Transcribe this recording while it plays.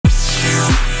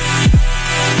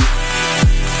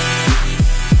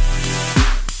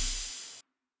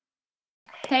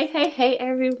Hey,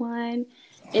 everyone.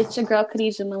 It's your girl,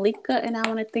 Khadijah Malika, and I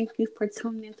want to thank you for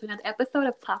tuning in to another episode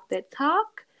of Talk That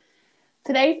Talk.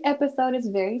 Today's episode is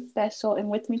very special, and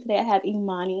with me today I have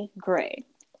Imani Gray.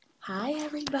 Hi,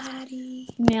 everybody.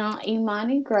 Now,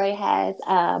 Imani Gray has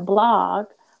a blog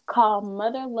called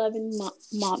Mother Loving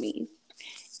Mommies,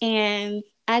 and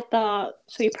I thought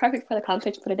she'd be perfect for the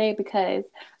conversation for today because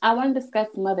I want to discuss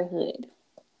motherhood.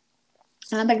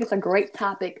 And I think it's a great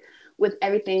topic with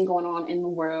everything going on in the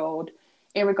world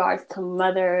in regards to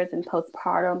mothers and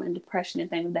postpartum and depression and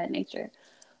things of that nature.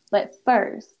 But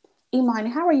first,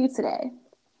 Imani, how are you today?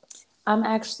 I'm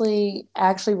actually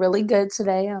really good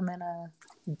today. I'm in a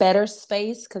better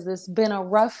space because it's been a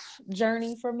rough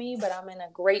journey for me, but I'm in a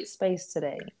great space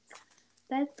today.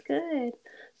 That's good.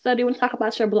 So, do you want to talk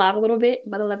about your blog a little bit,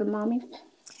 Mother Loving Mommies?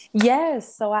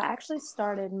 Yes, so I actually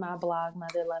started my blog,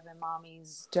 Mother Loving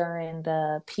Mommies, during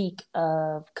the peak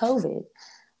of COVID.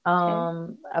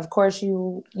 Okay. Of course,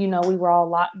 you know we were all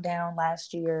locked down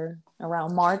last year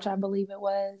around March, I believe it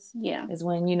was, Yeah. is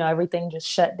when everything just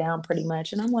shut down pretty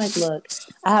much. And I'm like, look,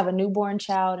 I have a newborn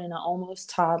child and an almost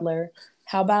toddler.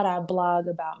 How about I blog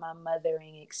about my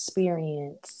mothering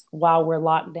experience while we're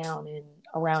locked down and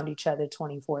around each other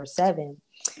 24/7?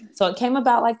 So it came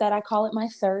about like that. I call it my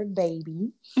third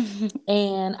baby.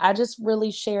 And I just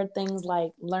really shared things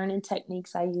like learning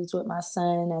techniques I used with my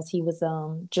son as he was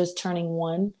just turning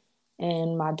 1,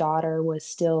 and my daughter was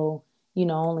still,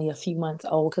 only a few months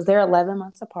old because they're 11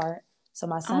 months apart. So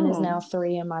my son is now Oh,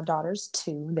 3 and my daughter's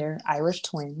 2. They're Irish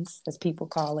twins, as people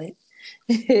call it.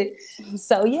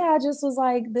 So yeah, I just was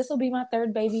like, this will be my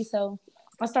third baby. So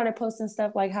I started posting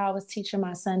stuff like how I was teaching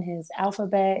my son his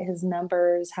alphabet, his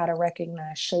numbers, how to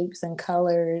recognize shapes and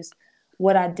colors,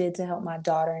 what I did to help my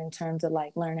daughter in terms of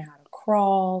like learning how to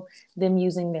crawl, them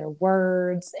using their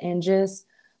words, and just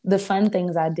the fun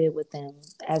things I did with them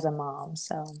as a mom.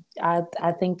 So I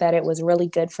think that it was really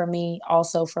good for me,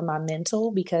 also for my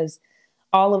mental, because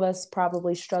all of us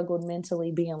probably struggled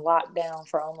mentally being locked down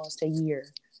for almost a year.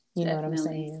 You know what I'm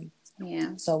definitely. saying?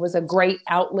 Yeah. So it was a great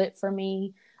outlet for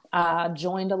me. I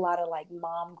joined a lot of like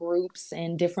mom groups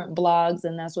and different blogs,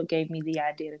 and that's what gave me the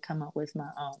idea to come up with my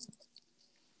own.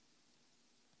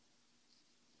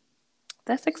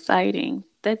 That's exciting.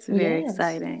 That's very Yes.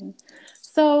 exciting.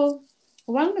 So,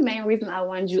 one of the main reasons I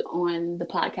wanted you on the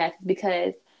podcast is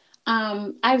because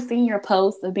I've seen your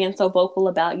posts of being so vocal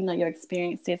about your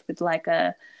experiences with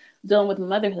dealing with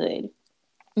motherhood,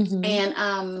 Mm-hmm.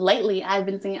 and lately I've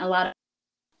been seeing a lot of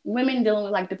women dealing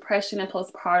with like depression and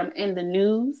postpartum in the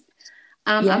news.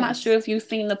 I'm not sure Yes. if you've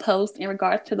seen the post in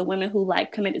regards to the women who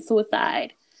like committed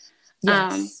suicide.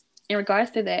 Um, Yes. in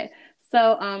regards to that,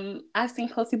 so I've seen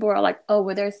posts people are like, oh,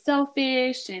 well, they're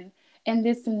selfish and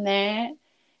this and that.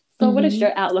 So, what is Mm-hmm.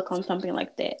 your outlook on something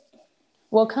like that?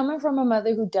 Well, coming from a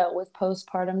mother who dealt with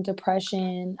postpartum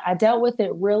depression, I dealt with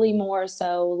it really more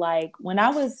so like when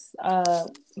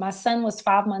my son was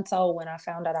 5 months old when I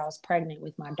found out I was pregnant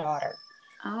with my daughter.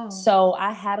 Oh, So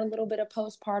I had a little bit of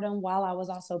postpartum while I was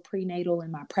also prenatal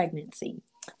in my pregnancy.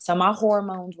 So my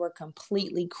hormones were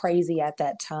completely crazy at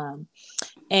that time.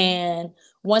 And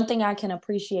one thing I can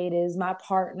appreciate is my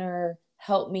partner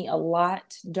helped me a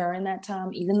lot during that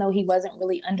time, even though he wasn't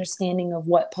really understanding of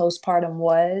what postpartum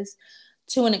was.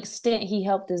 To an extent, he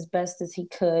helped as best as he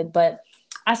could. But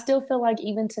I still feel like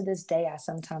even to this day, I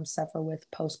sometimes suffer with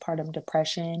postpartum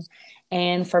depression.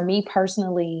 And for me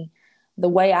personally, the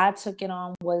way I took it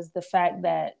on was the fact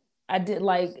that I did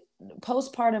like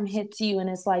postpartum hits you, and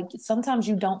it's like sometimes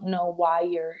you don't know why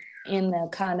you're in the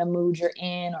kind of mood you're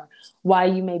in, or why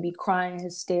you may be crying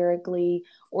hysterically,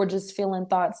 or just feeling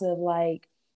thoughts of like,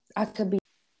 I could be.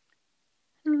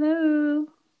 hello.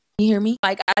 You hear me?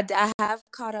 Like I have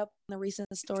caught up on the recent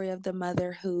story of the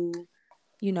mother who,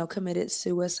 committed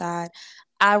suicide.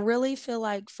 I really feel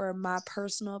like, for my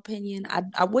personal opinion,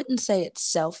 I wouldn't say it's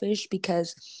selfish,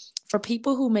 because for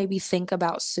people who maybe think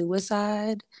about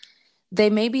suicide, they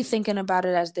may be thinking about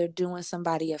it as they're doing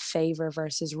somebody a favor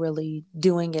versus really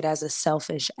doing it as a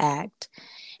selfish act.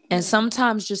 And Yeah.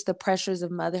 sometimes just the pressures of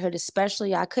motherhood,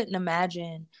 especially, I couldn't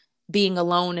imagine being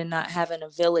alone and not having a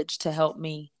village to help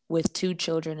me with 2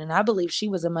 children. And I believe she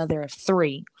was a mother of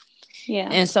 3. Yeah.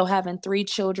 And so having 3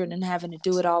 children and having to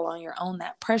do it all on your own,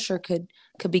 that pressure could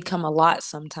become a lot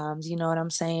sometimes, you know what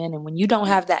I'm saying? And when you don't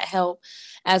Yeah. have that help,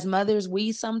 as mothers,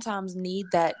 we sometimes need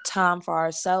that time for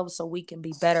ourselves so we can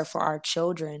be better for our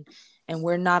children. And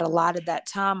we're not allotted that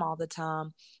time all the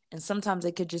time. And sometimes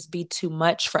it could just be too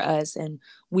much for us. And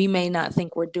we may not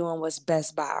think we're doing what's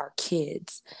best by our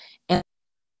kids. And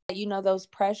those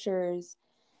pressures,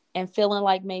 and feeling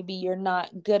like maybe you're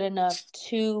not good enough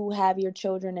to have your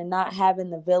children, and not having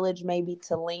the village maybe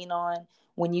to lean on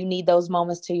when you need those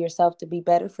moments to yourself to be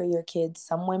better for your kids.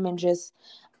 Some women just,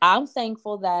 I'm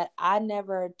thankful that I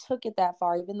never took it that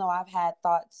far, even though I've had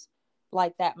thoughts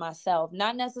like that myself.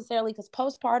 Not necessarily because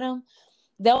postpartum,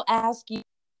 they'll ask you,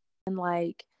 and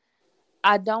like,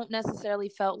 I don't necessarily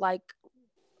felt like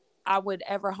I would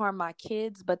ever harm my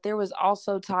kids, but there was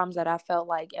also times that I felt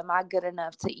like, am I good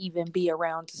enough to even be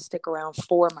around, to stick around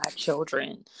for my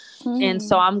children? And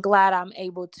so Mm. I'm glad I'm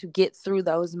able to get through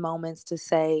those moments to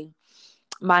say,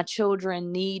 my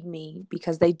children need me,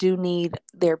 because they do need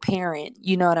their parent,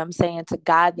 you know what I'm saying, to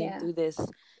guide them Yeah. through this,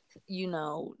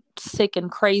 sick and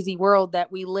crazy world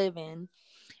that we live in.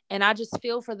 And I just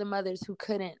feel for the mothers who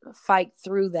couldn't fight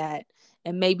through that,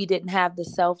 and maybe didn't have the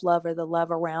self-love or the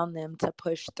love around them to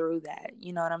push through that.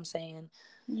 You know what I'm saying?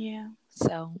 Yeah.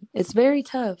 So it's very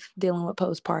tough dealing with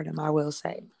postpartum, I will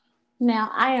say.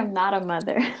 Now, I am not a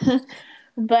mother,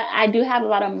 but I do have a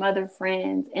lot of mother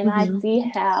friends, and I Mm-hmm. see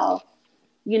how,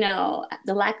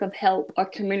 the lack of help or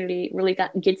community really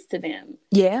gets to them.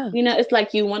 Yeah. It's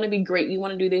like you want to be great, you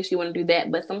want to do this, you want to do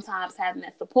that, but sometimes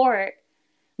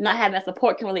not having that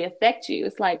support can really affect you.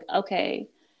 It's like, okay,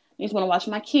 I just want to watch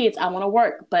my kids, I want to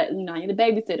work, but I need a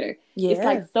babysitter. It's Yeah.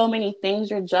 like so many things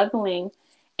you're juggling.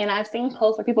 And I've seen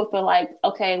posts where people feel like,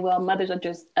 okay, well, mothers are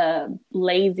just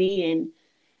lazy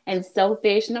and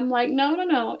selfish. And I'm like, no, no,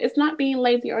 no. It's not being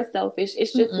lazy or selfish.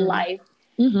 It's just Mm-mm. life.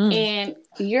 Mm-hmm. And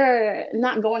you're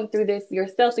not going through this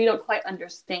yourself, so you don't quite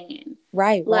understand.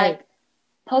 Right, right. Like,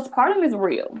 postpartum is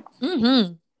real.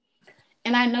 Mm-hmm.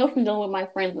 And I know from dealing with my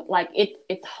friends, like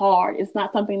it's hard. It's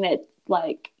not something that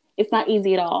like it's not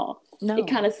easy at all. It No.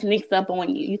 kind of sneaks up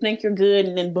on you. You think you're good,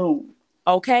 and then boom.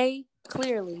 Okay.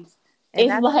 Clearly. And It's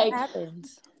that's what like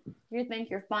happens. you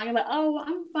think you're fine. You're like, oh,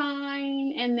 I'm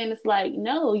fine, and then it's like,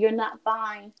 no, you're not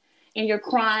fine, and you're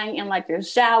crying in like your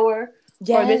shower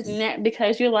or this and Yes. that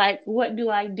because you're like, what do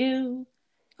I do?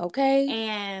 Okay.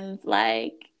 And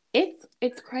like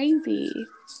it's crazy.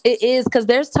 It is, because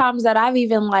there's times I'm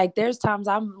leaving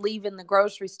the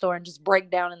grocery store and just break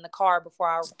down in the car before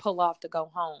I pull off to go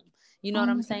home. You know Oh what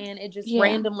I'm my god. saying? It just Yeah.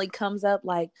 randomly comes up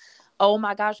like, oh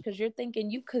my gosh, because you're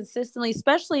thinking you consistently,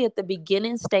 especially at the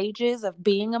beginning stages of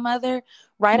being a mother,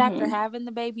 right after Mhm. having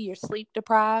the baby, you're sleep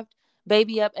deprived,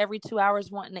 baby up every 2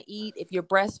 hours wanting to eat. If you're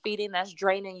breastfeeding, that's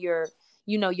draining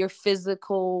your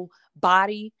physical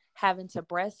body, having to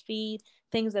breastfeed,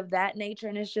 things of that nature.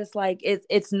 And it's just like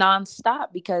it's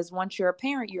nonstop, because once you're a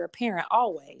parent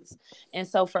always. And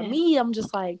so for Yes. me, I'm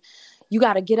just like, you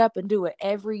got to get up and do it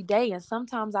every day. And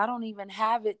sometimes I don't even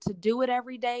have it to do it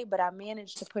every day, but I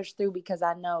manage to push through because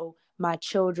I know my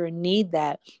children need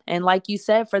that. And like you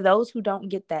said, for those who don't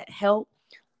get that help,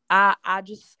 I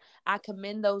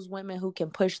commend those women who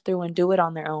can push through and do it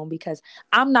on their own, because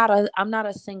I'm not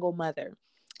a single mother.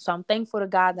 So I'm thankful to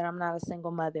God that I'm not a single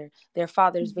mother. Their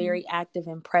father's Mhm. very active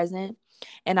and present.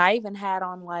 And I even had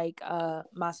on like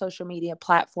my social media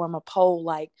platform a poll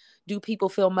like, do people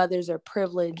feel mothers are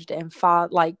privileged and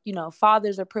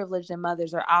fathers are privileged and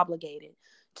mothers are obligated?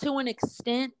 To an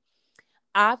extent,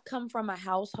 I've come from a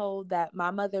household that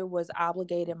my mother was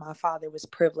obligated, my father was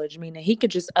privileged, meaning he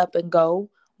could just up and go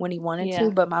when he wanted to. Yeah.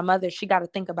 But my mother, she got to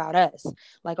think about us.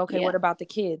 Like, okay, what Yeah. about the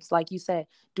kids? Like you said,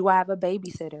 do I have a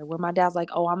babysitter? Where my dad's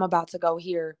like, oh, I'm about to go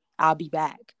here, I'll be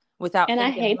back, without And I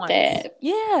thinking hate once. that.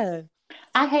 Yeah.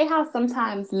 I hate how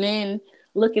sometimes men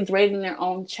look at raising their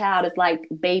own child as like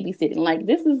babysitting. Like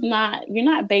this is not you're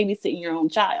not babysitting your own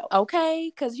child.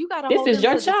 Okay, because you got to This hold is them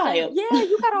your to the same. child. Yeah,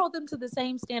 you got to hold them to the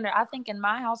same standard. I think in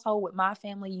my household with my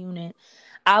family unit,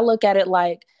 I look at it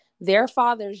like their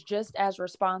father's just as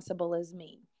responsible as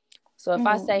me. So if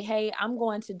I say, Mm-hmm. hey, I'm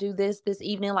going to do this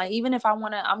evening, like even if I'm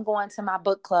going to my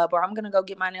book club, or I'm going to go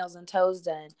get my nails and toes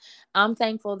done, I'm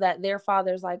thankful that their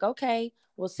father's like, okay,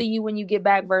 we'll see you when you get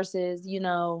back, versus,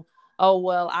 oh,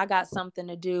 well, I got something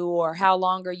to do, or how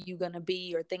long are you going to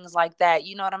be, or things like that.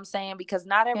 You know what I'm saying? Because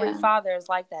not every Yeah. father is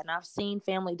like that. And I've seen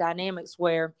family dynamics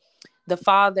where the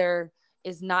father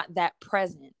is not that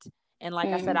present. And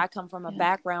like I said, Mm. I come from a Yeah.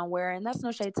 background where, and that's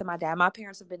no shade to my dad, my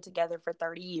parents have been together for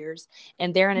 30 years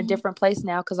and they're in a Mm-hmm. different place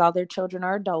now because all their children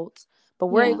are adults. But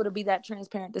we're Yeah. able to be that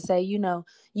transparent to say,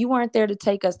 you weren't there to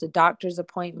take us to doctor's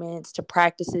appointments, to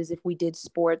practices if we did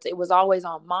sports. It was always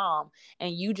on mom.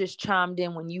 And you just chimed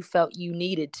in when you felt you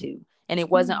needed to. And it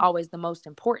wasn't Mm. always the most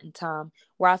important time,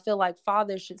 where I feel like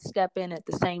fathers should step in at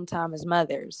the same time as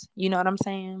mothers. You know what I'm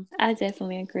saying? I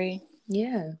definitely agree.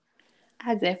 Yeah.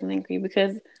 I definitely agree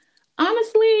because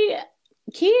honestly,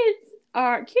 kids.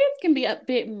 our kids can be a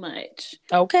bit much.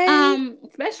 Okay.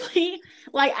 Especially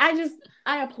like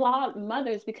I applaud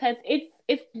mothers because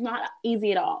it's not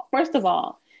easy at all. First of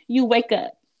all, you wake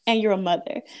up and you're a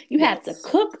mother. You have to Yes.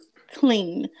 cook,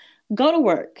 clean, go to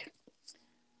work,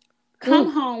 Ooh.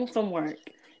 come home from work.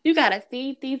 You gotta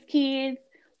feed these kids.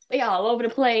 They all over the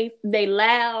place. They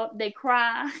loud. They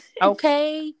cry.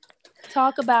 Okay.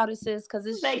 Talk about it, sis, because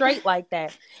it's they straight like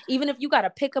that. Even if you got to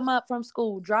pick them up from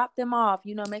school, drop them off,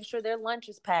 make sure their lunch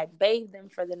is packed, bathe them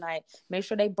for the night, make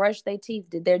sure they brush their teeth,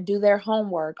 did they do their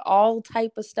homework, all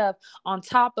type of stuff on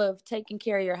top of taking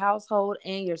care of your household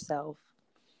and yourself.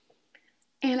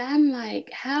 and I'm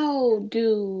like, I'm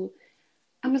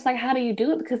just like, how do you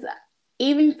do it? Because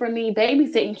even for me,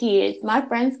 babysitting kids, my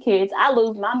friends' kids, I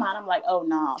lose my mind. I'm like, oh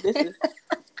no, this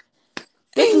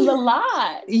is a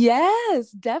lot.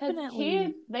 Yes, Because definitely.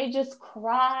 kids, they just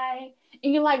cry,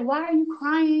 and you're like, why are you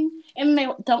crying? And they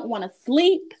don't want to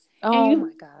sleep, and Oh my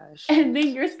you, gosh. and then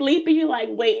you're sleeping. You're like,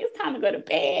 wait, it's time to go to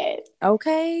bed,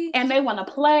 Okay. and they want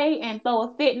to play and throw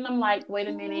a fit, and I'm like,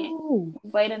 Ooh.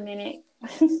 wait a minute.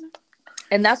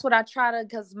 And that's what I try to,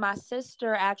 because my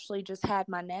sister actually just had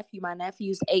my nephew. My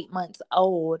nephew's 8 months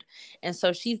old, and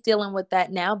so she's dealing with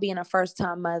that now, being a first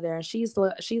time mother. And she's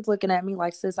looking at me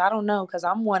like, sis, I don't know, because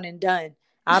I'm one and done.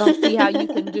 I don't see how you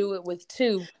can do it with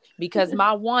two, because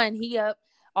my one, he up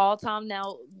all time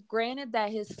now. Granted that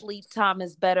his sleep time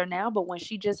is better now, but when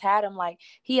she just had him, like,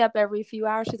 he up every few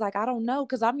hours. She's like, I don't know,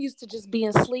 because I'm used to just being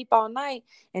asleep all night,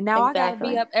 and now I got to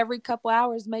be Exactly. up every couple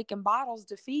hours making bottles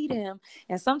to feed him,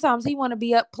 and sometimes he want to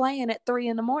be up playing at 3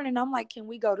 in the morning. I'm like, can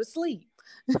we go to sleep?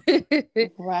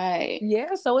 Right.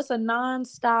 Yeah, so it's a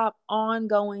nonstop,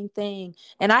 ongoing thing.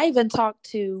 And I even talked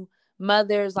to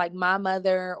mothers like my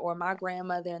mother or my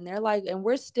grandmother, and they're like, and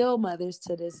we're still mothers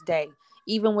to this day.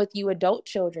 Even with you adult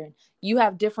children, you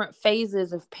have different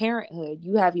phases of parenthood.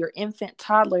 You have your infant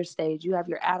toddler stage, you have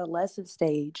your adolescent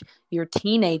stage, your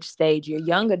teenage stage, your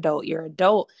young adult, your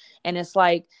adult. And it's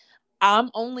like, I'm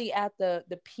only at the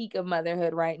peak of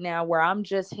motherhood right now, where I'm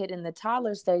just hitting the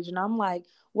toddler stage, and I'm like,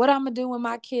 what I'm gonna do when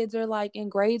my kids are like in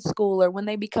grade school or when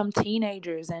they become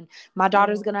teenagers, and my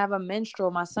daughter's Oh, gonna have a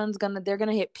menstrual, my son's they're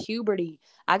gonna hit puberty.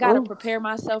 I gotta oh, prepare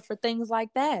myself for things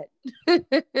like that.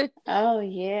 oh,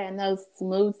 yeah. And those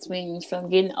smooth swings from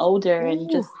getting older and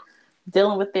Ooh. just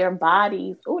dealing with their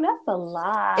bodies. Oh, that's a It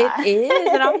lot.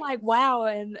 is. And I'm like, wow.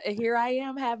 And here I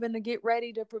am having to get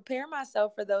ready to prepare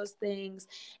myself for those things.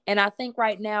 And I think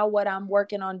right now, what I'm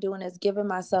working on doing is giving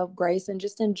myself grace and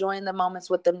just enjoying the moments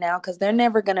with them now, because they're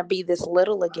never going to be this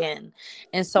little again.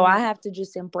 And so I Yeah. have to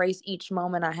just embrace each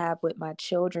moment I have with my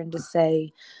children to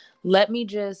say, let me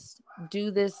just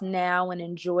do this now and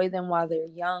enjoy them while they're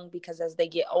young, because as they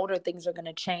get older, things are going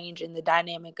to change in the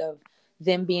dynamic of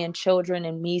them being children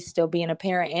and me still being a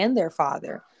parent and their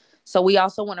father. So we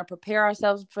also want to prepare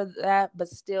ourselves for that, but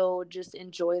still just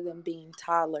enjoy them being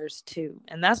toddlers too.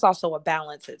 And that's also a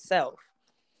balance itself.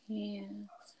 Yeah.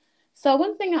 So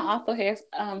one thing I also hear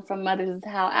from mothers is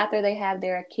how after they have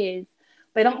their kids,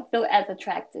 they don't feel as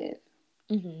attractive.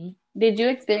 Hmm. Did you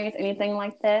experience anything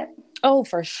like that? Oh,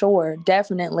 for sure.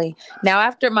 Definitely. Now,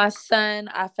 after my son,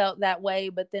 I felt that way.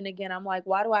 But then again, I'm like,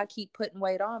 why do I keep putting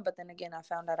weight on? But then again, I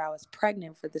found out I was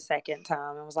pregnant for the second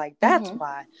time. I was like, that's Mm-hmm.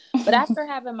 why. But after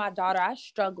having my daughter, I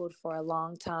struggled for a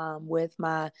long time with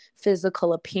my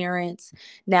physical appearance.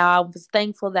 Now, I was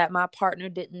thankful that my partner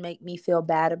didn't make me feel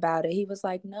bad about it. He was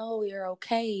like, no, you're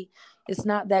okay. It's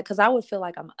not that, because I would feel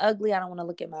like I'm ugly. I don't want to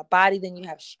look at my body. Then you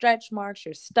have stretch marks.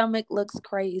 Your stomach looks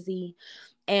crazy.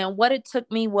 And what it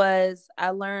took me was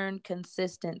I learned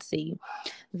consistency,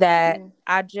 that Mm.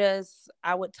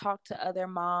 I would talk to other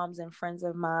moms and friends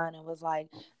of mine and was like,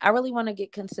 I really want to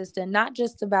get consistent, not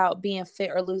just about being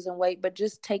fit or losing weight, but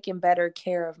just taking better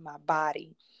care of my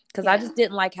body. Because I Yeah. just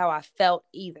didn't like how I felt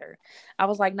either. I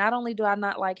was like, not only do I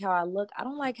not like how I look, I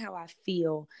don't like how I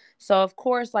feel. So, of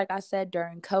course, like I said,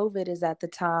 during COVID is at the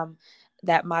time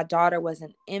that my daughter was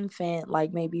an infant,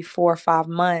 like maybe 4 or 5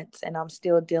 months, and I'm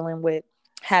still dealing with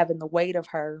having the weight of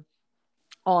her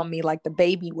on me, like the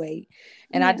baby weight.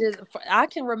 And Yeah. I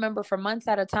can remember for months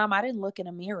at a time, I didn't look in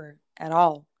a mirror at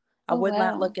all. I Oh would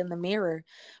not wow. look in the mirror.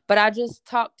 But I just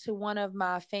talked to one of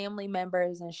my family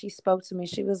members, and she spoke to me.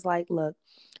 She was like, look,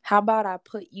 how about I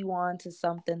put you on to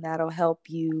something that'll help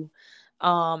you,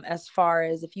 as far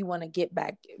as if you want to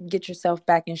get yourself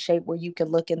back in shape where you could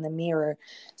look in the mirror.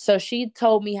 So she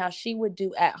told me how she would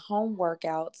do at home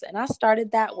workouts, and I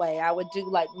started that way. I would do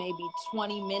like maybe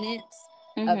 20 minutes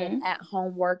of an Mm-hmm. at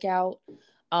home workout.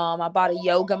 I bought a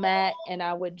yoga mat, and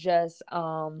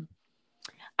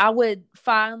I would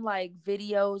find like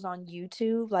videos on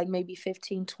YouTube, like maybe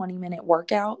 15-20 minute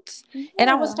workouts, and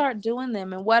I would Yeah. start doing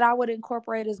them. And what I would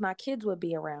incorporate is my kids would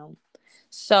be around.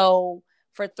 So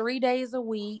for 3 days a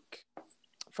week,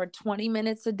 for 20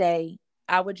 minutes a day,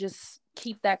 I would just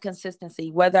keep that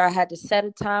consistency. Whether I had to set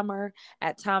a timer,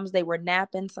 at times they were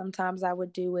napping, sometimes I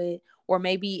would do it, or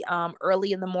maybe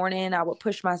early in the morning, I would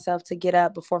push myself to get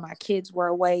up before my kids were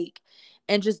awake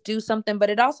and just do something. But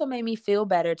it also made me feel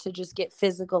better to just get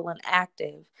physical and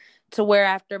active, to where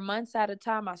after months at a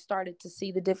time, I started to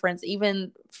see the difference.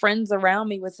 Even friends around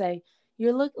me would say,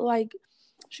 "You look like,"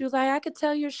 she was like, "I could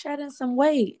tell you're shedding some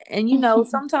weight." And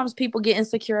sometimes people get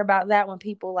insecure about that when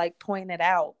people like point it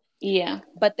out. Yeah.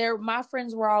 But my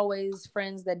friends were always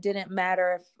friends that didn't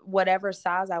matter if whatever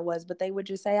size I was, but they would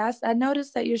just say, I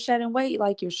noticed that you're shedding weight,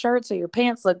 like your shirts or your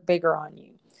pants look bigger on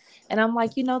you. And I'm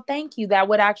like, thank you. That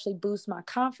would actually boost my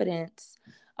confidence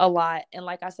a lot. And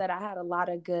like I said, I had a lot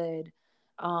of good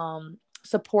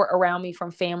support around me from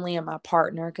family and my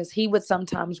partner, because he would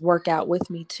sometimes work out with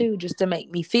me too, just to make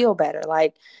me feel better.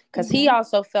 Like, because he Mm-hmm.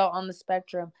 also felt on the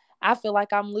spectrum. I feel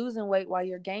like I'm losing weight while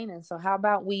you're gaining. So how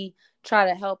about we try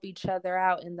to help each other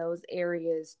out in those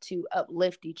areas to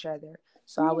uplift each other?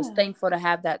 So I was Yeah. thankful to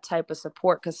have that type of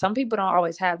support, because some people don't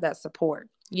always have that support.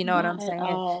 You know what I'm Not at saying?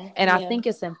 all. And I Yeah. think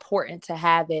it's important to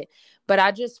have it. But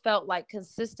I just felt like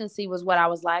consistency was what I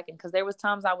was lacking, because there was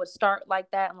times I would start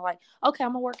like that and like, okay,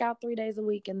 I'm gonna work out 3 days a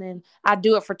week, and then I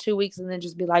do it for 2 weeks and then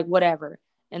just be like, whatever.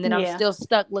 And then I'm Yeah. still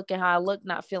stuck looking how I look,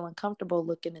 not feeling comfortable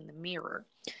looking in the mirror.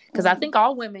 Because I Mm. think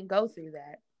all women go through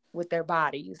that with their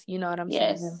bodies. You know what I'm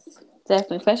saying? Yes.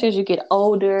 Definitely. Especially as you get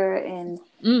older and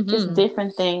just Mm-hmm.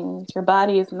 different things. Your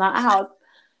body is not how.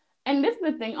 And this is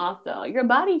the thing also. Your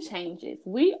body changes.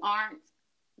 We aren't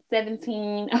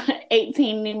 17,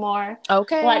 18 anymore. Like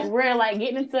Okay. we're like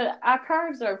getting into our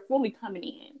curves are fully coming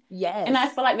in. And I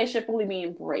Yes. feel like they should fully be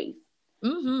embraced.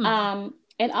 Mm-hmm.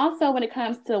 And also when it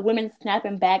comes to women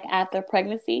snapping back after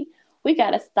pregnancy, we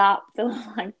gotta stop feeling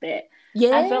like that.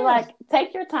 I feel Yeah. like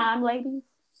take your time, ladies.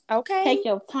 Okay. Take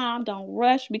your time. Don't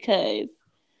rush because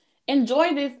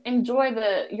enjoy this. Enjoy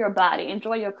your body.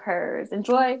 Enjoy your curves.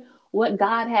 Enjoy what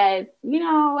God has.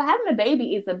 Having a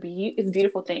baby is is a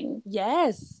beautiful thing,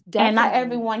 Yes, and not definitely.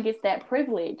 everyone gets that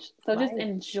privilege. So just Right.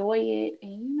 enjoy it,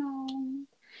 and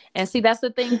And see, that's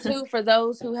the thing too, for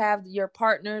those who have your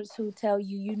partners who tell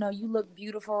you, you look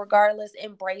beautiful regardless,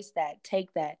 embrace that.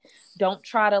 Take that. Don't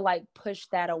try to like push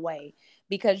that away.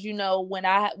 Because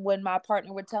when my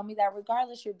partner would tell me that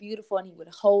regardless you're beautiful, and he would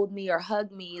hold me or hug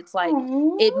me, it's like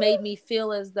it Aww. made me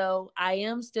feel as though I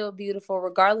am still beautiful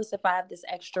regardless if I have this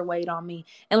extra weight on me.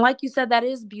 And like you said, that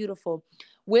is beautiful.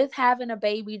 With having a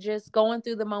baby, just going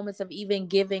through the moments of even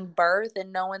giving birth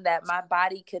and knowing that my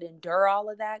body could endure all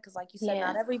of that. Because, like you said,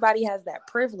 not Yeah. everybody has that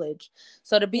privilege.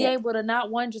 So, to be Yeah. able to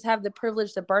not one, just have the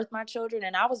privilege to birth my children,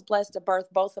 and I was blessed to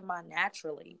birth both of mine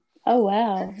naturally. Oh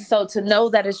wow. So, to know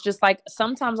that it's just like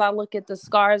sometimes I look at the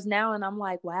scars now and I'm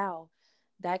like, wow,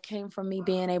 that came from me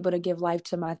being able to give life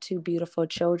to my two beautiful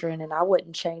children, and I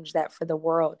wouldn't change that for the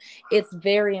world. It's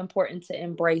very important to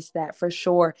embrace that for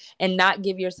sure, and not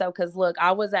give yourself, because look,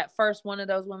 I was at first one of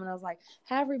those women, I was like,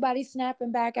 everybody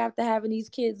snapping back after having these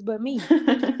kids but me.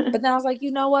 But then I was like,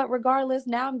 you know what, regardless,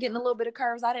 now I'm getting a little bit of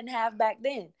curves I didn't have back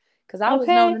then, because I was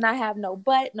known Okay. to not have no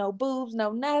butt, no boobs,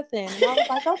 no nothing. And I was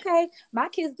like, okay, my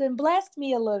kids done blessed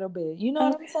me a little bit. You know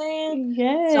what I'm Okay. saying?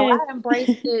 So I Yes.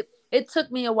 embraced it. It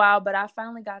took me a while, but I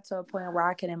finally got to a point where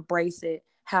I could embrace it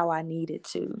how I needed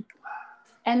to.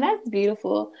 And that's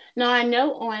beautiful. Now I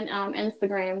know on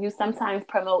Instagram you sometimes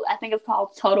promote. I think it's called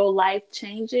Total Life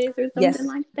Changes or something Yes.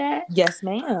 like that. Yes, Do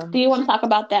ma'am. you want to talk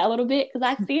about that a little bit? Because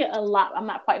I see it a lot. I'm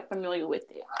not quite familiar with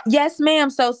it. Yes, ma'am.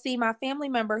 So, see, my family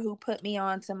member who put me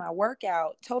on to my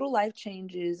workout, Total Life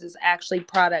Changes, is actually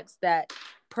products that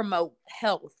promote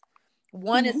health.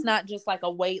 One, it's Mm-hmm. not just like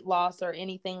a weight loss or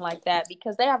anything like that,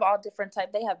 because they have all different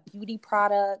type. They have beauty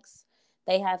products.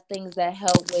 They have things that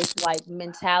help with like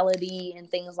mentality and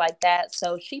things like that.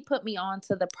 So she put me on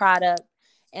to the product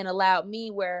and allowed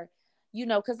me where,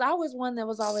 because I was one that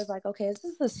was always like, okay, is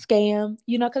this a scam?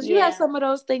 Because you have Yeah. some of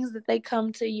those things that they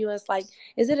come to you. It's like,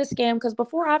 is it a scam? Because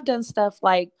before I've done stuff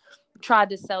like tried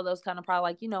to sell those kind of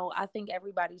products, like, I think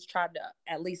everybody's tried to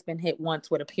at least been hit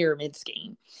once with a pyramid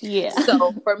scheme. Yeah.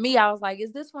 So for me, I was like,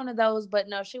 is this one of those? But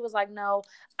no, she was like, no,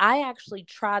 I actually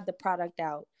tried the product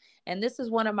out. And this is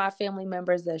one of my family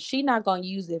members that she not going to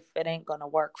use if it ain't going to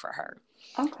work for her.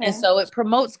 And Okay. so it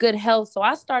promotes good health. So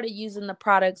I started using the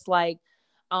products like,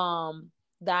 um,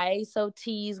 the ISO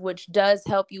teas, which does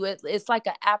help you. It's like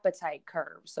an appetite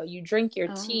curve. So you drink your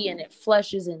tea and it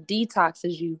flushes and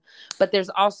detoxes you. But there's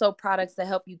also products that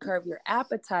help you curb your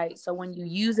appetite. So when you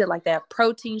use it, like that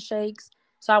protein shakes.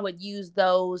 So I would use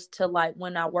those to like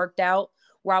when I worked out,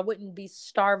 where I wouldn't be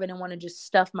starving and want to just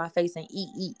stuff my face and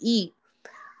eat.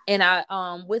 And I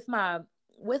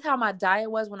with how my diet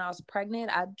was when I was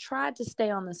pregnant, I tried to stay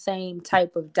on the same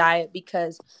type of diet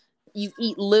because you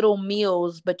eat little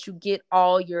meals, but you get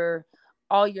all your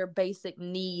basic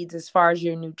needs as far as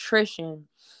your nutrition.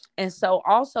 And so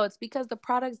also it's because the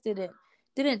products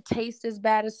didn't taste as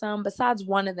bad as some, besides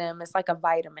one of them. It's like a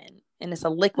vitamin, and it's a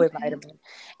liquid vitamin.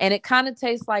 And it kind of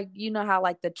tastes like, you know how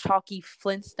like the chalky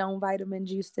Flintstone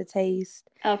vitamins used to taste.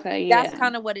 Okay, That's yeah.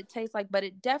 kind of what it tastes like, but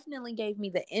it definitely gave me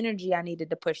the energy I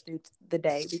needed to push through the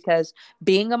day, because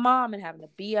being a mom and having to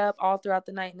be up all throughout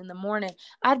the night and in the morning,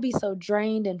 I'd be so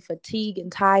drained and fatigued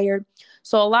and tired.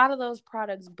 So a lot of those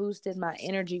products boosted my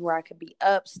energy, where I could be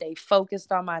up, stay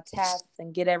focused on my tasks,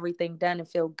 and get everything done and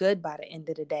feel good by the end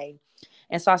of the day.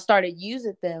 And so I started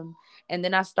using them, and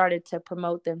then I started to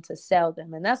promote them, to sell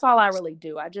them. And that's all I really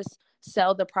do. I just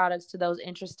sell the products to those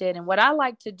interested. And what I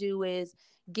like to do is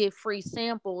give free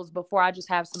samples before I just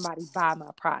have somebody buy my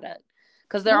product.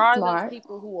 Because there That's are those smart.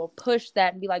 people who will push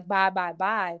that and be like, buy, buy,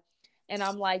 buy. And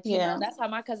I'm like, Yeah. that's how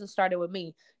my cousin started with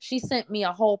me. She sent me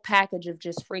a whole package of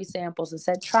just free samples and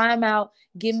said, try them out,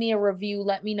 give me a review,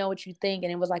 let me know what you think.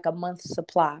 And it was like a month's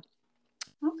supply.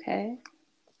 Okay.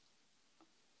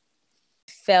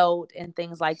 Felt and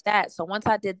things like that. So once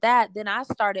I did that, then I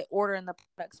started ordering the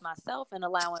products myself and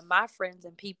allowing my friends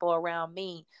and people around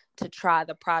me to try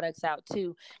the products out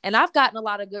too. And I've gotten a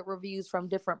lot of good reviews from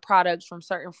different products from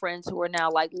certain friends who are now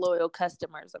like loyal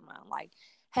customers of mine. Like,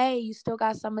 hey, you still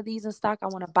got some of these in stock? I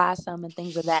want to buy some, and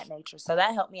things of that nature. So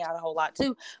that helped me out a whole lot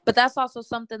too. But that's also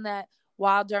something that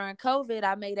while during COVID,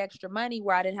 I made extra money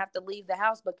where I didn't have to leave the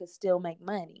house but could still make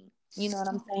money. You know what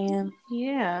I'm saying?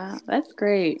 Yeah, that's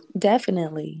great.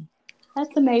 Definitely. That's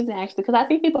amazing, actually, because I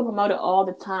see people promote it all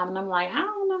the time, and I'm like, I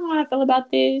don't know how I feel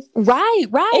about this. Right,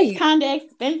 It's right. kind of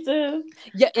expensive.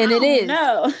 Yeah, I and it don't is.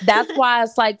 know. That's why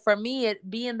it's like, for me, it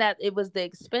being that it was the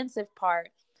expensive part.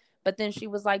 But then she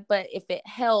was like, but if it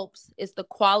helps, it's the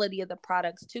quality of the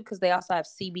products too, because they also have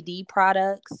CBD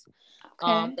products.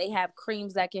 Okay. They have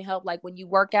creams that can help. Like when you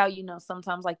work out,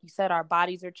 sometimes, like you said, our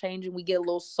bodies are changing. We get a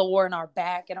little sore in our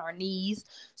back and our knees.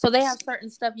 So they have certain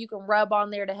stuff you can rub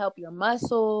on there to help your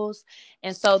muscles.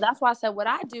 And so that's why I said what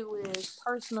I do is,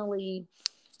 personally,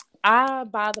 I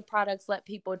buy the products, let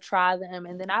people try them,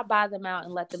 and then I buy them out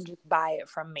and let them just buy it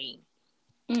from me.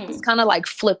 It's kind of like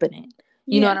flipping it.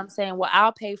 You know what Yeah. I'm saying? Well,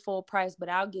 I'll pay full price, but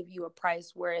I'll give you a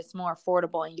price where it's more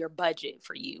affordable in your budget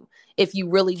for you if you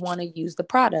really want to use the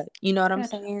product. You know what I'm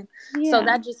Gotcha. saying? So Yeah.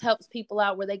 that just helps people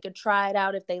out where they could try it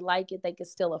out. If they like it, they could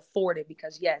still afford it,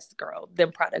 because yes, girl,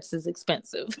 them products is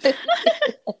expensive.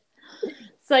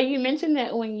 So you mentioned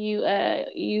that when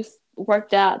you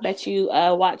worked out that you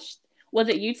watched, was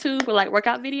it YouTube or like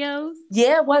workout videos?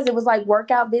 Yeah, it was like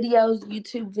workout videos,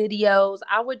 YouTube videos.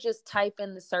 I would just type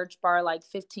in the search bar like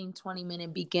 15-20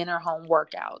 minute beginner home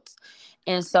workouts.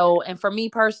 And for me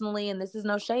personally, and this is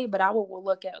no shade, but I will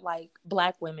look at like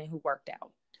Black women who worked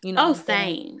out. You know Oh, what I'm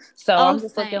saying? same. So Oh, I'm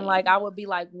just looking, like, same. I would be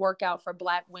like workout for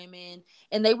Black women,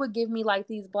 and they would give me like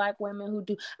these Black women who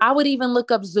do. I would even look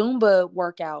up Zumba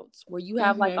workouts where you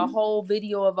have like a Mm-hmm. whole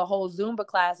video of a whole Zumba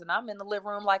class, and I'm in the living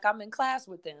room like I'm in class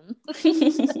with them.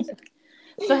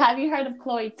 So have you heard of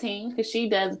Chloe Ting? Because she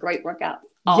does great workouts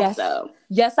Yes. also.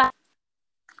 Yes, I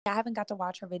haven't got to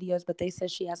watch her videos, but they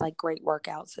said she has like great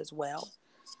workouts as well.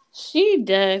 She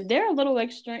does. They're a little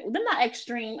extreme. They're not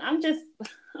extreme. I'm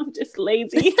just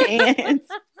lazy, and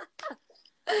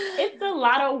it's a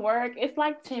lot of work. It's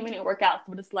like 10-minute workouts,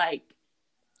 but it's like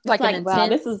Like an wow,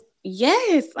 this intense. is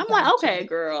yes. I'm like, Gotcha. okay,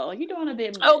 girl, you're doing a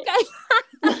bit Okay.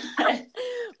 much.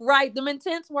 Right. Them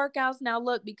intense workouts. Now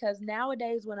look, because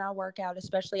nowadays when I work out,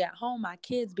 especially at home, my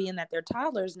kids, being that they're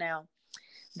toddlers now,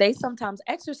 they sometimes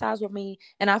exercise with me,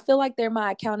 and I feel like they're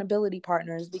my accountability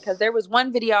partners, because there was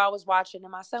one video I was watching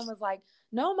and my son was like,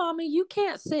 no, mommy, you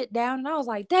can't sit down. And I was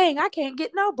like, dang, I can't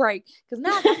get no break, because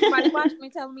now I got somebody watching me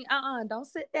telling me, don't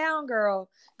sit down, girl.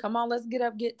 Come on, let's get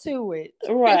up, get to it.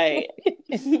 Right.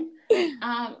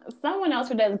 Someone else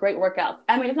who does great workouts.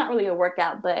 I mean, it's not really a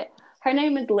workout, but her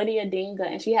name is Lydia Dinga,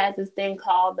 and she has this thing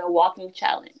called the Walking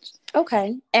Challenge.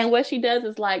 Okay. And what she does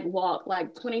is like walk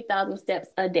like 20,000 steps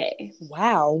a day.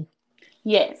 Wow.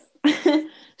 Yes.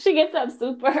 She gets up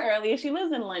super early. She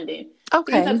lives in London. She gets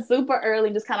Okay. up super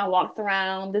early, just kind of walks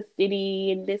around the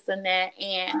city and this and that.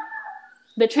 And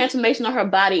the transformation of her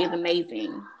body is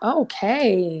amazing.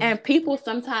 Okay. And people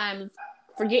sometimes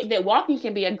forget that walking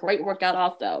can be a great workout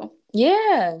also.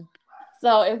 Yeah.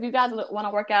 So if you guys want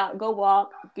to work out, go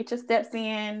walk, get your steps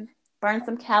in, burn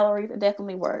some calories. It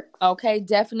definitely works. Okay,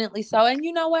 definitely so. And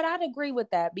you know what? I'd agree with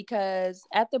that because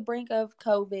at the brink of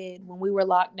COVID, when we were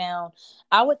locked down,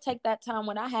 I would take that time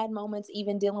when I had moments,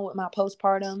 even dealing with my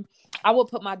postpartum. I would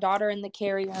put my daughter in the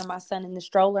carrier and my son in the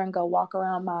stroller and go walk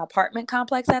around my apartment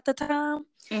complex at the time.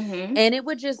 Mm-hmm. And it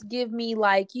would just give me,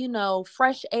 like,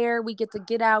 fresh air. We get to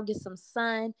get out, get some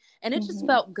sun, and it just Mm-hmm.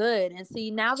 felt good. And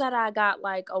see, now that I got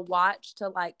like a watch to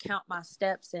like count my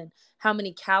steps and how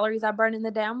many calories I burn in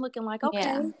the day, I'm looking like, okay,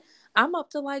 Yeah. I'm up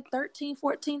to like 13,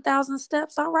 14,000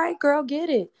 steps. All right, girl, get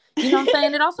it. You know what I'm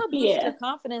saying? It also boosts Yeah. your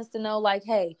confidence to know, like,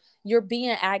 hey, you're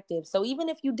being active. So even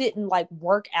if you didn't like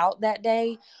work out that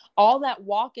day, all that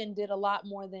walking did a lot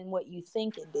more than what you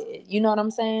think it did. You know what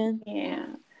I'm saying? Yeah.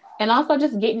 And also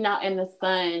just getting out in the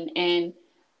sun and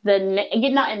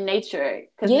getting out in nature,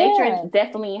 because nature Yeah.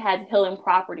 definitely has healing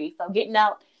properties. So getting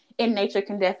out in nature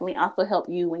can definitely also help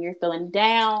you when you're feeling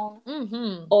down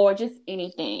Mm-hmm. or just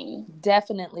anything.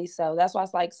 Definitely so. That's why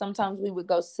it's like sometimes we would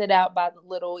go sit out by the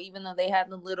little, even though they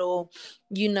had the little,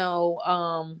 you know,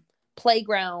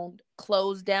 playground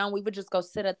closed down, we would just go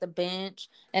sit at the bench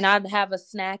and I'd have a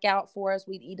snack out for us.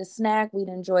 We'd eat a snack, we'd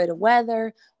enjoy the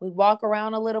weather, we'd walk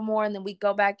around a little more, and then we'd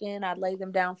go back in. I'd lay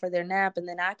them down for their nap, and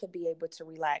then I could be able to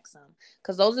relax them.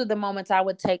 Because those are the moments I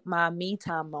would take my me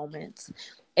time moments.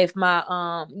 If my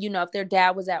if their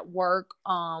dad was at work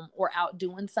or out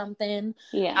doing something,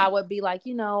 Yeah. I would be like,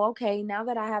 okay, now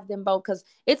that I have them both, because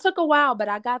it took a while, but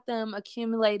I got them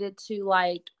accumulated to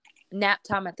like nap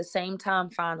time at the same time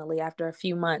finally, after a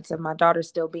few months of my daughter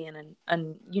still being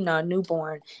a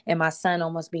newborn and my son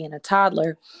almost being a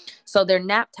toddler. So their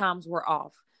nap times were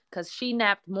off because she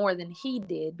napped more than he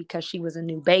did because she was a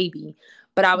new baby.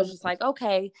 But I was just like,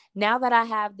 okay, now that I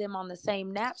have them on the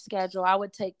same nap schedule, I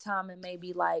would take time and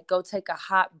maybe like go take a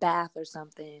hot bath or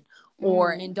something,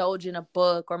 or Mm. indulge in a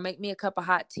book, or make me a cup of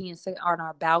hot tea and sit on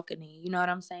our balcony. You know what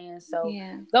I'm saying? So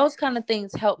Yeah. those kind of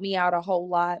things help me out a whole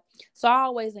lot. So I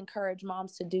always encourage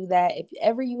moms to do that. If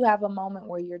ever you have a moment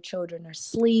where your children are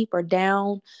asleep or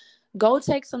down, go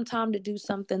take some time to do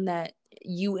something that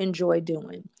you enjoy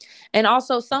doing. And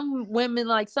also, some women,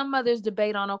 like some mothers,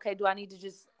 debate on, okay, do I need to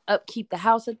just upkeep the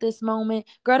house at this moment?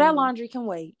 Girl, that Mm. laundry can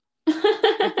wait.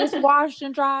 If it's washed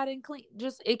and dried and clean,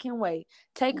 just it can wait.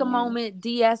 Take a Yeah. moment,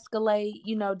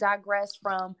 de-escalate, digress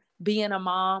from being a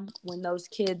mom when those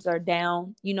kids are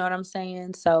down. You know what I'm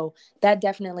saying? So that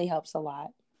definitely helps a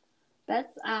lot.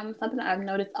 That's something I've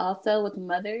noticed also with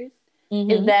mothers, is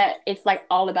Mm-hmm. that it's like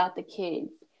all about the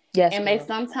kids. Yes, And they girl.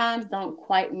 sometimes don't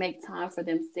quite make time for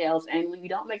themselves. And when you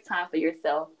don't make time for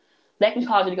yourself, that can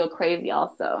cause you to go crazy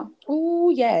also.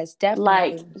 Ooh, yes,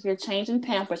 Like definitely. if you're changing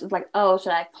pampers, it's like, oh,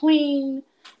 should I clean?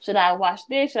 Should I wash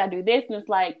this? Should I do this? And it's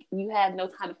like you have no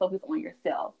time to focus on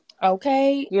yourself.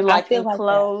 Okay, You're I like feel in like that.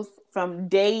 clothes from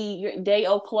your day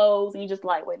old clothes, and you're just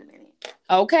like, wait a minute.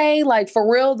 Okay, like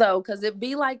for real though, because it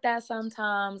be like that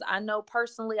sometimes. I know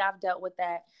personally I've dealt with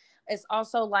that. It's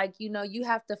also like, you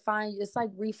have to it's like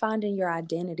refinding your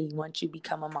identity once you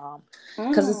become a mom.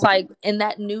 Because it's Mm. like in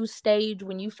that new stage,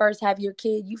 when you first have your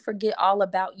kid, you forget all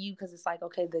about you because it's like,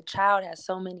 okay, the child has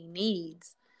so many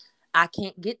needs. I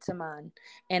can't get to mine.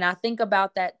 And I think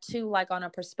about that too, like on a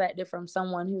perspective from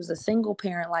someone who's a single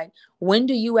parent. Like, when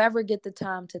do you ever get the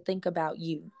time to think about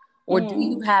you? Or do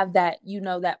you Mm. have that,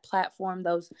 that platform,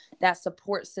 that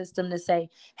support system to say,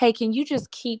 hey, can you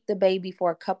just keep the baby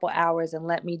for a couple hours and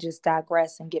let me just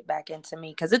digress and get back into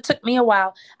me? Because it took me a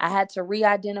while. I had to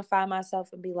re-identify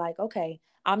myself and be like, okay,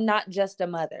 I'm not just a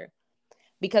mother,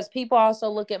 because people also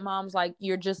look at moms like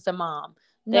you're just a mom.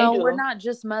 They No, we're do. not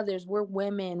just mothers. We're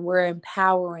women. We're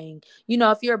empowering.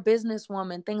 If you're a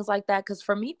businesswoman, things like that. Because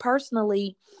for me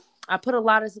personally, I put a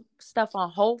lot of stuff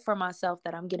on hold for myself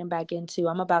that I'm getting back into.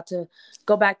 I'm about to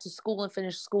go back to school and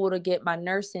finish school to get my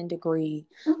nursing degree.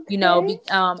 Okay.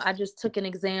 I just took an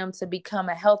exam to become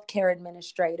a healthcare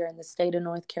administrator in the state of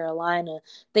North Carolina.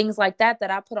 Things like that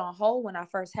I put on hold when I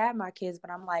first had my kids. But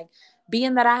I'm like,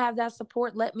 being that I have that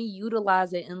support, let me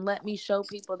utilize it and let me show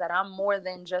people that I'm more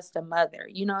than just a mother.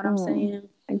 You know what I'm Mm. saying?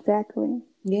 Exactly.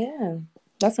 Yeah,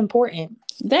 that's important.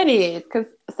 That is, because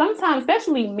sometimes,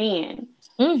 especially men,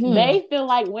 Mm-hmm. they feel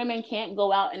like women can't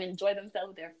go out and enjoy themselves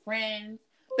with their friends.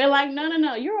 They're like, no, no,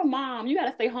 no, you're a mom. You got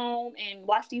to stay home and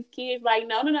watch these kids. Like,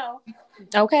 no, no, no.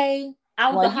 Okay. I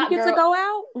was a Like, you hot get to girl. go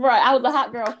out? Right. I was a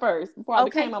hot girl first before I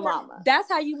Okay, became a mama. that's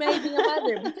how you made me a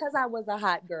mother, because I was a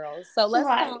hot girl. So let's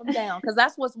Right. calm down, because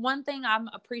that's what's one thing I'm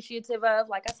appreciative of.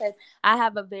 Like I said, I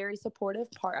have a very supportive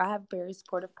partner.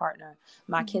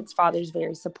 My Mm-hmm. kid's father's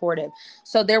very supportive.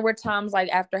 So there were times, like,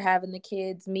 after having the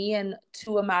kids, me and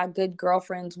two of my good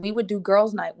girlfriends, we would do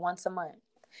girls' night once a month.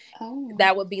 Oh.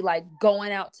 That would be like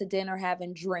going out to dinner,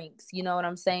 having drinks, you know what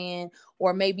I'm saying?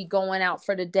 Or maybe going out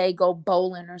for the day, go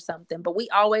bowling or something. But we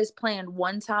always planned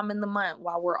one time in the month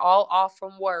while we're all off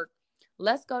from work.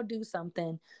 Let's go do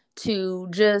something to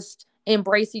just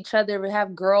embrace each other,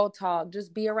 have girl talk,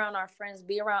 just be around our friends,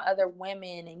 be around other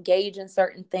women, engage in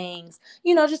certain things,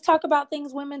 just talk about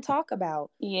things women talk about.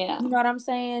 Yeah. You know what I'm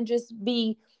saying? Just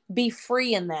be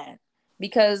free in that.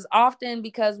 Because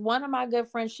one of my good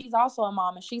friends, she's also a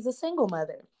mom and she's a single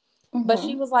mother. But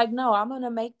she Mm-hmm. was like, no, I'm going to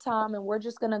make time and we're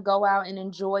just going to go out and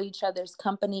enjoy each other's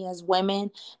company as women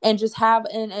and just have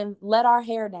and let our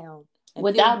hair down and feel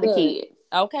Without the good. kids.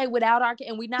 Okay, without our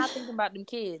and we not thinking about them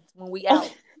kids when we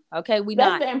out. Okay, we That's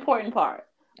not. the important part.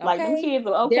 Like them Okay, kids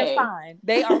are they're okay. fine.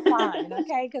 They are fine.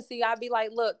 Okay, because see, I'd be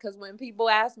like, look, because when people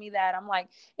ask me that, I'm like,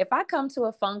 if I come to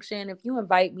a function, if you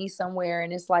invite me somewhere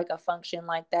and it's like a function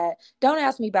like that, don't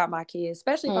ask me about my kids,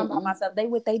 especially if I'm by Mm-mm. myself. They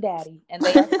with their daddy and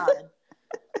they are fine.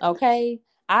 Okay,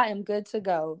 I am good to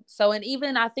go. So, and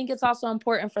even I think it's also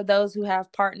important for those who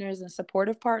have partners and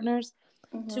supportive partners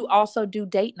to Mm-hmm. also do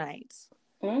date nights.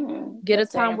 Get a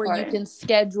That's very time where you important. can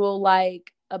schedule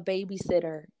like a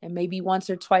babysitter and maybe once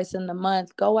or twice in the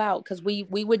month go out, because we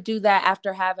would do that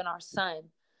after having our son.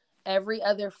 Every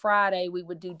other Friday we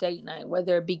would do date night,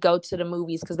 whether it be go to the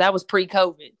movies, because that was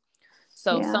pre-COVID.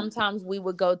 So Yeah. sometimes we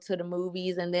would go to the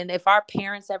movies, and then if our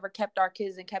parents ever kept our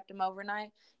kids and kept them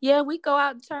overnight, yeah, we go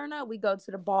out and turn up. We go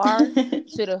to the bar,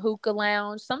 to the hookah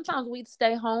lounge. Sometimes we'd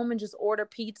stay home and just order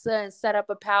pizza and set up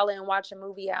a pallet and watch a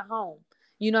movie at home.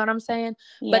 You know what I'm saying?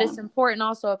 But Yeah. it's important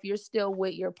also, if you're still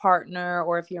with your partner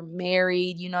or if you're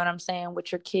married, you know what I'm saying,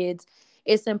 with your kids,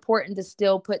 it's important to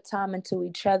still put time into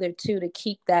each other too, to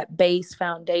keep that base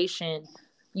foundation,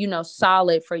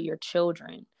 solid for your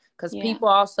children. Because Yeah. people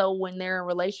also, when they're in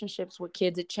relationships with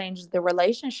kids, it changes the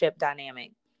relationship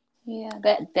dynamic. Yeah.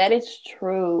 That is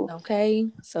true. Okay.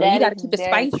 So you That got is to keep it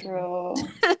very spicy. true.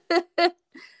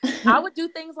 I would do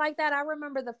things like that. I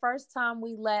remember the first time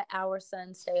we let our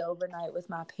son stay overnight with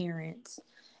my parents.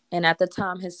 And at the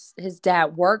time his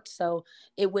dad worked, so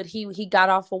he got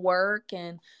off of work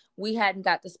and we hadn't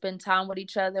got to spend time with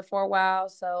each other for a while.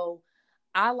 So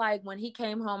I like when he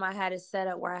came home, I had it set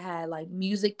up where I had like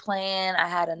music playing, I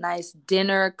had a nice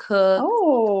dinner cooked,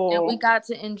 and we Oh. got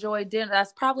to enjoy dinner.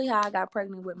 That's probably how I got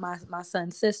pregnant with my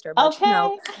son's sister, but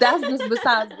Okay. that's just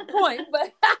besides the point.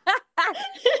 But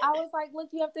I was like, look,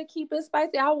 you have to keep it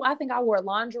spicy. I think I wore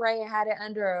lingerie and had it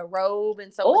under a robe,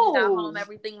 and so when he got home, Oh.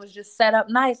 everything was just set up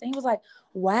nice. And he was like,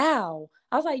 wow.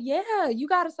 I was like, yeah, you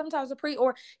got to sometimes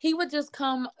or he would just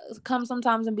come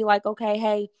sometimes and be like, okay,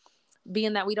 hey,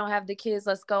 being that we don't have the kids,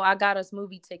 let's go. I got us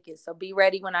movie tickets, so be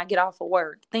ready when I get off of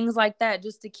work. Things like that,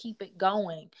 just to keep it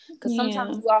going. Because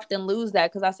sometimes Yeah. you often lose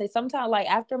that. Because I say sometimes, like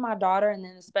after my daughter, and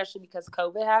then especially because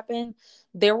COVID happened,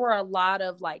 there were a lot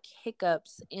of like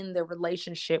hiccups in the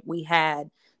relationship we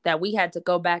had that we had to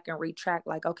go back and retract.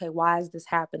 Like, okay, why is this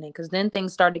happening? Because then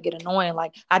things started to get annoying.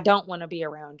 Like, I don't want to be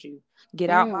around you. Get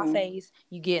out my Mm. face.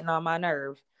 You getting on my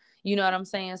nerve. You know what I'm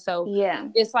saying? So Yeah.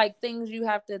 it's like things you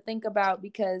have to think about,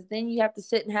 because then you have to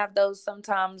sit and have those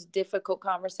sometimes difficult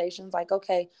conversations like,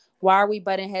 okay, why are we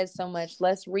butting heads so much?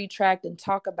 Let's retract and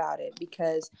talk about it,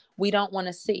 because we don't want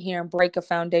to sit here and break a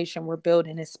foundation we're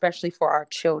building, especially for our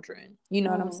children. You know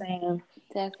what I'm Mm. saying?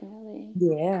 Definitely.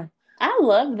 Yeah, I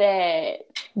love that.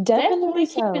 definitely Definitely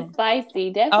keep it so. spicy.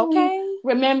 Definitely Okay.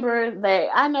 remember that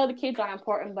I know the kids are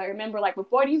important, but remember, like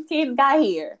before these kids got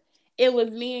here, it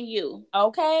was me and you.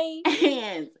 Okay.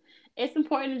 And it's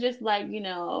important to just like,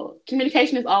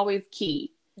 communication is always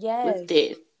key with Yes.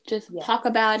 this. Just talk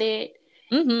Yes. about it.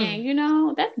 Mm-hmm.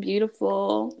 And, that's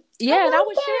beautiful. Yeah, and I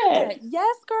would share I love that.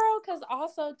 Yes, girl, because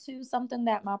also too something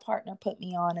that my partner put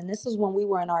me on, and this is when we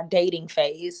were in our dating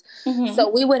phase. that. So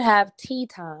we would have tea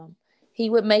time. He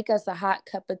would make us a hot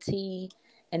cup of tea,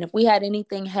 and if we had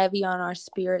anything heavy on our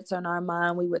spirits, on our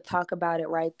mind, we would talk about it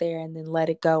right there, and then let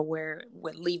it go where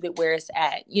would leave it where it's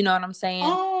at. You know what I'm saying?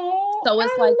 Oh, So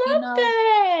it's like, I love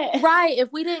that. right.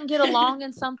 If we didn't get along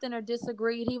in something or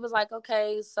disagreed, he was like,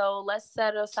 okay, so let's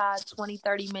set aside 20,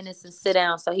 30 minutes and sit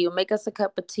down. So he would make us a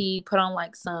cup of tea, put on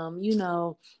like some,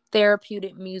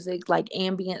 therapeutic music, like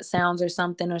ambient sounds or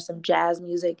something, or some jazz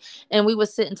music. And we would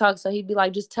sit and talk. So he'd be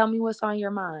like, just tell me what's on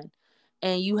your mind.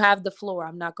 and you have the floor.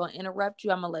 I'm not going to interrupt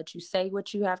you. I'm going to let you say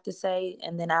what you have to say,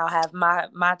 and then I'll have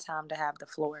my time to have the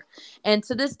floor. And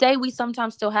to this day, we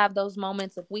sometimes still have those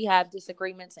moments if we have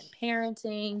disagreements in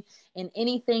parenting and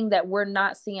anything that we're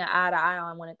not seeing eye to eye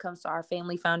on when it comes to our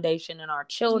family foundation and our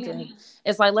children. Yeah.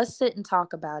 It's like, let's sit and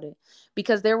talk about it.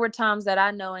 Because there were times that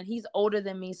I know, and he's older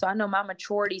than me, so I know my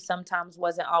maturity sometimes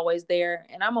wasn't always there.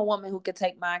 And I'm a woman who could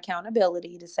take my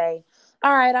accountability to say,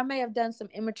 all right, I may have done some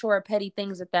immature or petty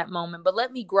things at that moment, but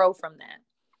let me grow from that.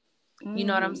 You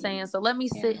know what I'm saying? So let me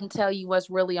Yeah. sit and tell you what's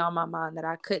really on my mind that